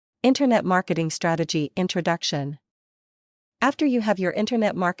Internet Marketing Strategy Introduction. After you have your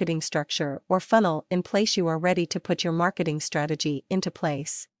internet marketing structure or funnel in place, you are ready to put your marketing strategy into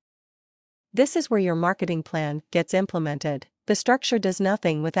place. This is where your marketing plan gets implemented. The structure does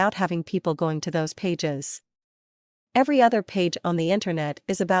nothing without having people going to those pages. Every other page on the internet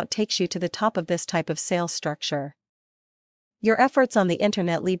takes you to the top of this type of sales structure. Your efforts on the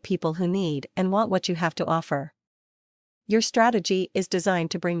internet lead people who need and want what you have to offer. Your strategy is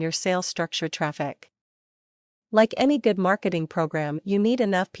designed to bring your sales structure traffic. Like any good marketing program, you need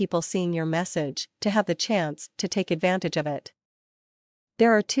enough people seeing your message to have the chance to take advantage of it.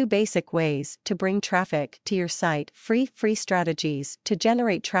 There are two basic ways to bring traffic to your site. Free strategies to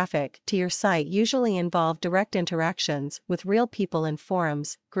generate traffic to your site usually involve direct interactions with real people in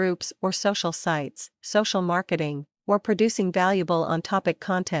forums, groups, or social sites, social marketing, or producing valuable on-topic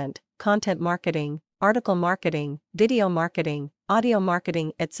content, content marketing, article marketing, video marketing, audio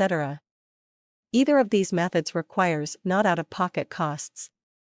marketing, etc. Either of these methods requires not out-of-pocket costs.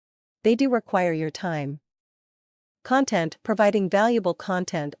 They do require your time. Content. Providing valuable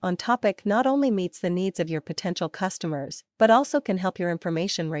content on topic not only meets the needs of your potential customers, but also can help your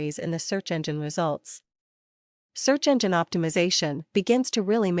information raise in the search engine results. Search engine optimization begins to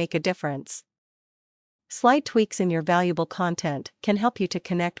really make a difference. Slight tweaks in your valuable content can help you to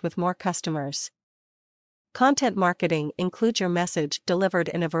connect with more customers. Content marketing includes your message delivered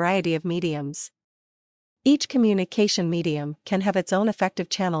in a variety of mediums. Each communication medium can have its own effective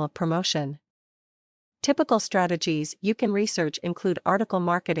channel of promotion. Typical strategies you can research include article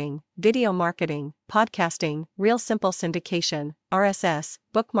marketing, video marketing, podcasting, real simple syndication, RSS,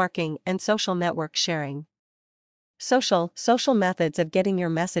 bookmarking, and social network sharing. Social methods of getting your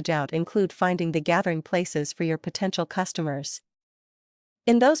message out include finding the gathering places for your potential customers.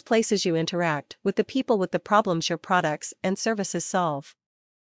 In those places you interact with the people with the problems your products and services solve.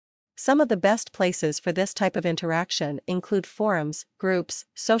 Some of the best places for this type of interaction include forums, groups,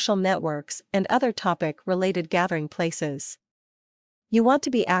 social networks, and other topic-related gathering places. You want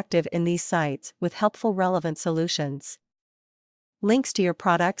to be active in these sites with helpful relevant solutions. Links to your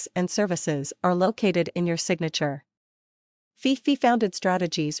products and services are located in your signature. Fee-founded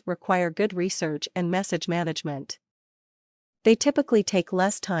strategies require good research and message management. They typically take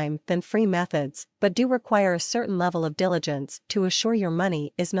less time than free methods, but do require a certain level of diligence to assure your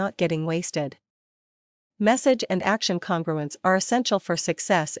money is not getting wasted. Message and action congruence are essential for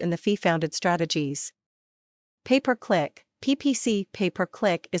success in the fee-founded strategies. Pay-per-click, PPC.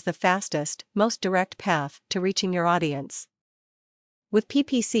 Pay-per-click is the fastest, most direct path to reaching your audience. With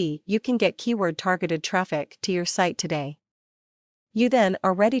PPC, you can get keyword-targeted traffic to your site today. You then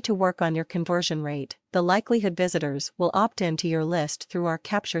are ready to work on your conversion rate. The likelihood visitors will opt in to your list through our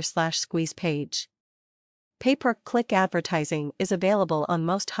Capture/Squeeze page. Pay-per-click advertising is available on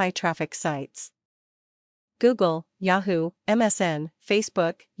most high-traffic sites. Google, Yahoo, MSN,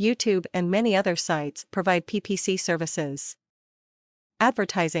 Facebook, YouTube, and many other sites provide PPC services.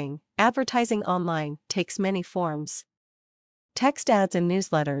 Advertising online takes many forms. Text ads in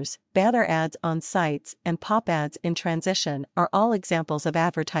newsletters, banner ads on sites, and pop ads in transition are all examples of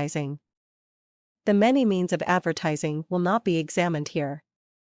advertising. The many means of advertising will not be examined here.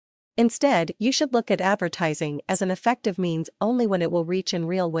 Instead, you should look at advertising as an effective means only when it will reach in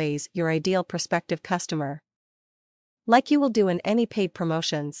real ways your ideal prospective customer. Like you will do in any paid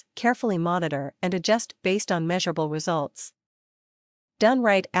promotions, carefully monitor and adjust based on measurable results. Done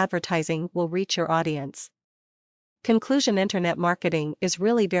right, advertising will reach your audience. Conclusion: internet marketing is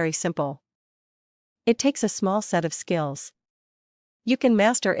really very simple. It takes a small set of skills. You can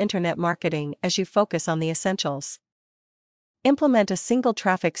master internet marketing as you focus on the essentials. Implement a single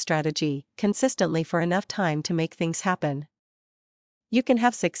traffic strategy consistently for enough time to make things happen. You can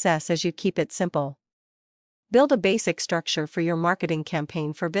have success as you keep it simple. Build a basic structure for your marketing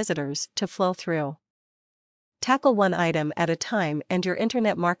campaign for visitors to flow through. Tackle one item at a time and your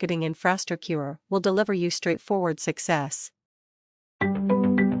internet marketing infrastructure will deliver you straightforward success.